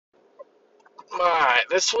Alright,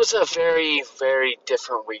 this was a very, very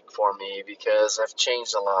different week for me because I've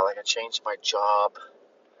changed a lot. Like, I changed my job.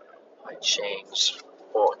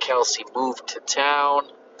 Well, Kelsey moved to town.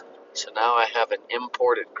 So now I have an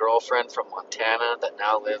imported girlfriend from Montana that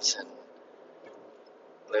now lives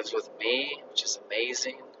with me, which is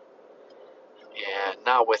amazing. And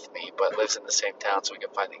not with me, but lives in the same town so we can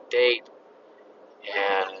finally date.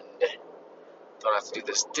 And don't have to do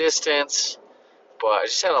this distance. But I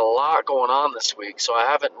just had a lot going on this week, so I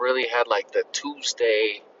haven't really had like the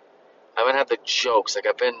Tuesday. I haven't had the jokes. Like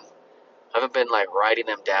I haven't been like writing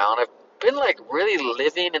them down. I've been like really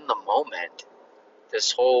living in the moment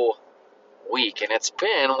this whole week, and it's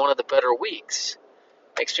been one of the better weeks.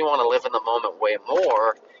 Makes me want to live in the moment way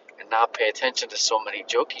more and not pay attention to so many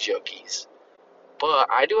jokies.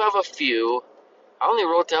 But I do have a few. I only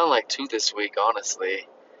wrote down like 2 this week, honestly.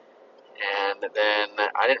 And then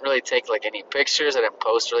I didn't really take like any pictures. I didn't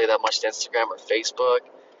post really that much to Instagram or Facebook.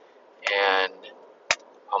 And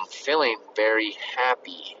I'm feeling very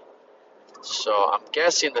happy. So I'm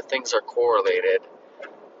guessing the things are correlated.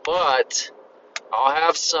 But I'll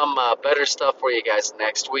have some better stuff for you guys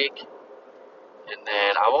next week. And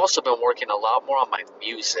then I've also been working a lot more on my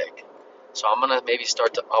music. So I'm going to maybe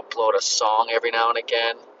start to upload a song every now and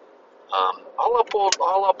again. I'll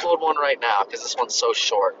upload one right now because this one's so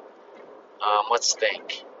short. Let's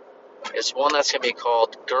think. It's one that's going to be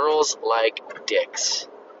called Girls Like Dicks.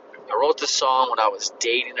 I wrote this song when I was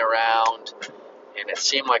dating around, and it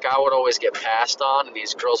seemed like I would always get passed on, and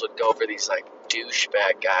these girls would go for these, like,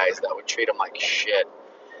 douchebag guys that would treat them like shit.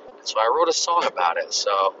 And so I wrote a song about it,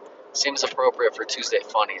 so it seems appropriate for Tuesday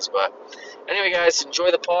Funnies. But anyway, guys,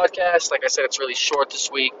 enjoy the podcast. Like I said, it's really short this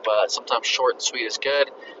week, but sometimes short and sweet is good.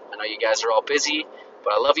 I know you guys are all busy,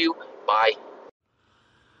 but I love you. Bye.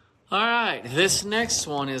 Alright, this next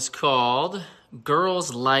one is called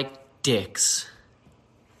Girls Like Dicks.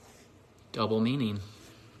 Double meaning.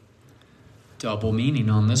 Double meaning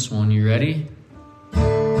on this one. You ready?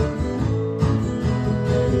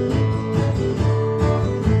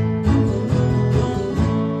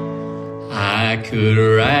 I could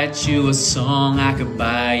write you a song, I could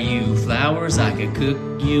buy you flowers, I could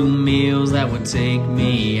cook you meals that would take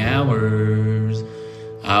me hours.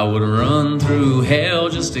 I would run through hell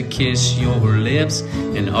just to kiss your lips,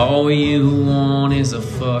 and all you want is a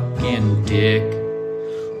fucking dick.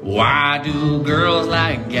 Why do girls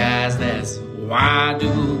like guys that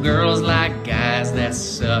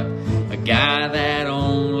suck? A guy that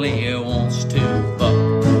only wants to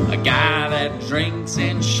fuck. A guy that drinks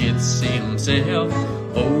and shits himself.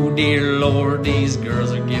 Oh dear Lord, these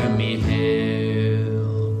girls are giving me hell.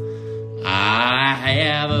 I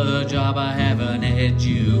have a job, I have an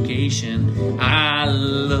education, I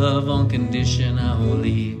love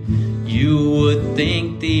unconditionally. You would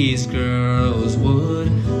think these girls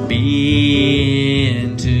would be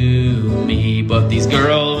into me, but these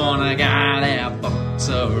girls want a guy that fucks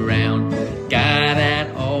around, a guy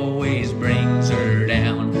that always brings her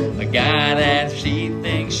down, a guy that she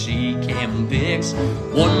thinks she can fix,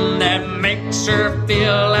 one that makes her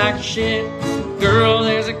feel like shit. Girl,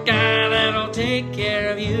 there's a guy that'll take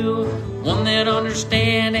care of you, one that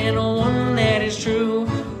understands and one that is true,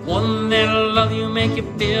 one that'll love you, make you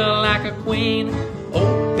feel like a queen,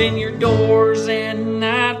 open your doors and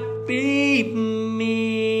not be mean.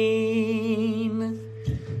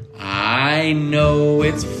 I know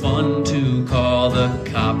it's fun to call the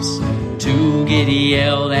cops, to get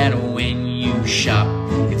yelled at when you shop.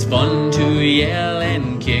 It's fun to yell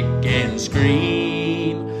and kick and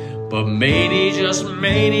scream, but maybe, just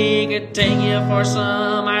maybe, he could take you for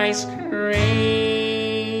some ice cream.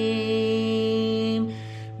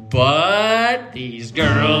 But these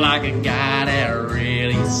girls like a guy that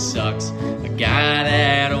really sucks, a guy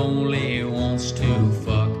that only wants to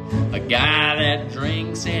fuck, a guy that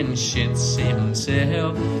drinks and shits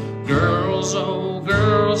himself. Girls, oh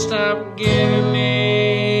girls, stop giving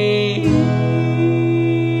me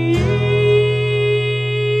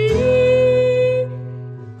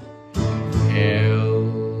hell.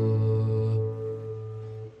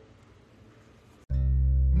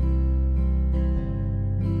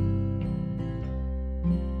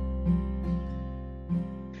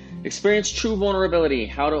 Experience true vulnerability,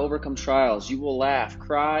 how to overcome trials. You will laugh,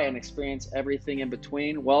 cry, and experience everything in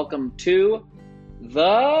between. Welcome to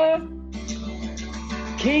the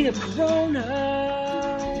King of Corona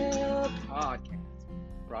podcast,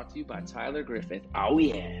 brought to you by Tyler Griffith. Oh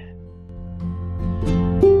yeah.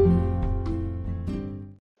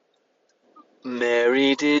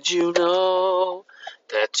 Mary, did you know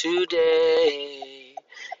that today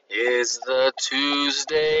is the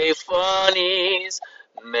Tuesday Funnies?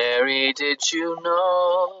 Mary, did you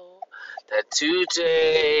know that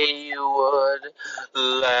today you would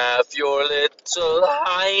laugh your little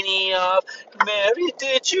hiney off? Mary,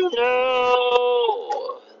 did you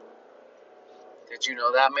know? Did you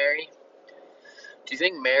know that, Mary? Do you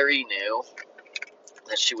think Mary knew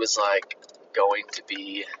that she was like going to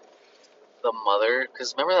be the mother?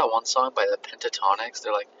 Because remember that one song by the Pentatonics?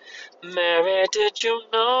 They're like, Mary, did you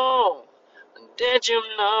know? Did you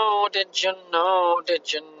know? Did you know?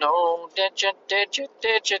 Did you know? Did you? Did you?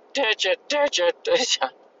 Did you? Did you? Did you? Did you?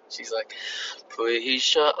 She's like, please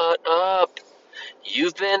shut up.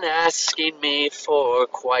 You've been asking me for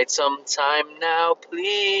quite some time now.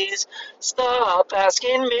 Please stop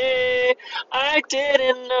asking me. I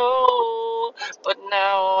didn't know, but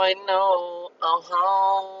now I know.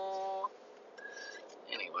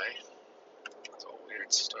 Anyway, that's a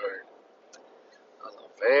weird start. That was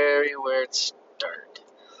a very weird start.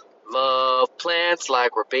 Love plants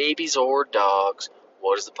like we're babies or dogs.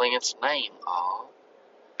 What is the plant's name? Aw.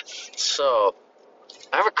 So,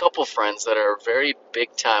 I have a couple friends that are very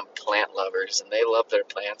big time plant lovers, and they love their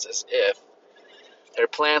plants as if their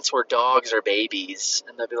plants were dogs or babies.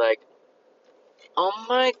 And they'll be like, oh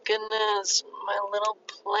my goodness, my little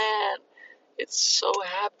plant. It's so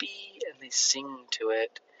happy. And they sing to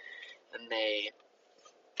it, and they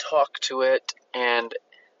talk to it, and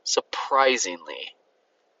surprisingly,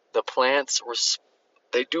 the plants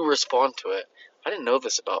they do respond to it. I didn't know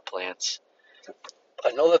this about plants.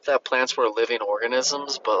 I know that plants were living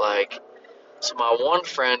organisms, but like, so my one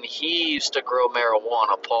friend, he used to grow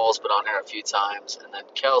marijuana. Paul's been on here a few times, and then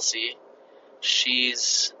Kelsey,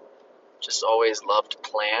 she's just always loved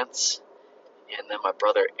plants, and then my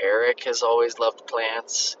brother Eric has always loved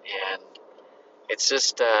plants, and it's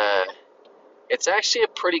just, it's actually a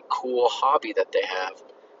pretty cool hobby that they have,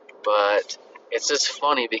 but it's just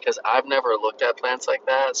funny because I've never looked at plants like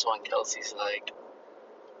that, so when Kelsey's like,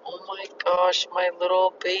 oh my gosh, my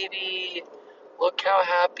little baby, look how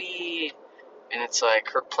happy. And it's like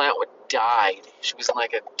her plant would die. She was in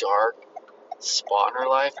like a dark spot in her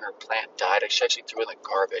life, and her plant died. She actually threw it in the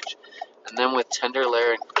garbage. And then with tender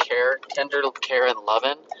care and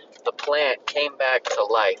loving, the plant came back to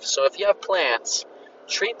life. So if you have plants,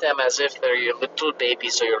 treat them as if they're your little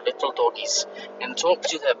babies or your little doggies, and talk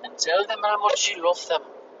to them and tell them how much you love them.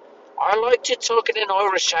 I like to talk in an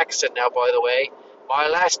Irish accent now, by the way. My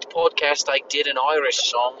last podcast I did an Irish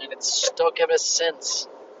song, and it's stuck ever since.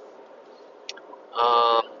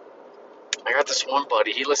 I got this one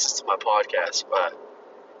buddy, he listens to my podcast, but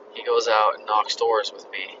he goes out and knocks doors with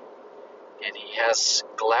me, and he has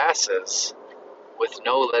glasses with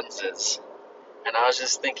no lenses. And I was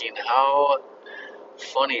just thinking how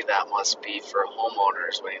funny that must be for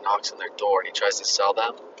homeowners when he knocks on their door and he tries to sell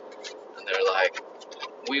them, and they're like,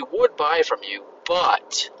 we would buy from you,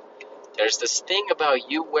 but there's this thing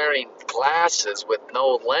about you wearing glasses with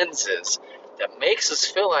no lenses that makes us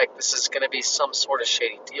feel like this is going to be some sort of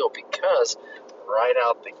shady deal, because right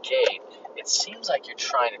out the gate, it seems like you're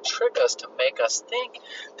trying to trick us to make us think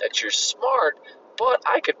that you're smart, but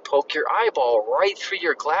I could poke your eyeball right through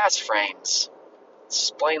your glass frames.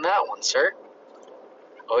 Explain that one, sir.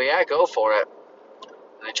 Oh yeah, go for it.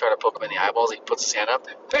 And they try to poke him in the eyeballs. He puts his hand up,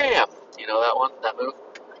 and bam! You know that one, that move?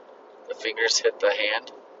 The fingers hit the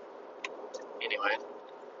hand. Anyway,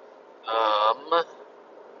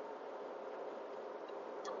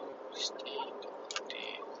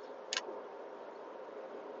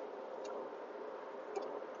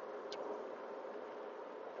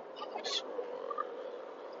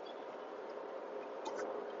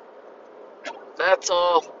 that's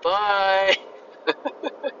all. Bye.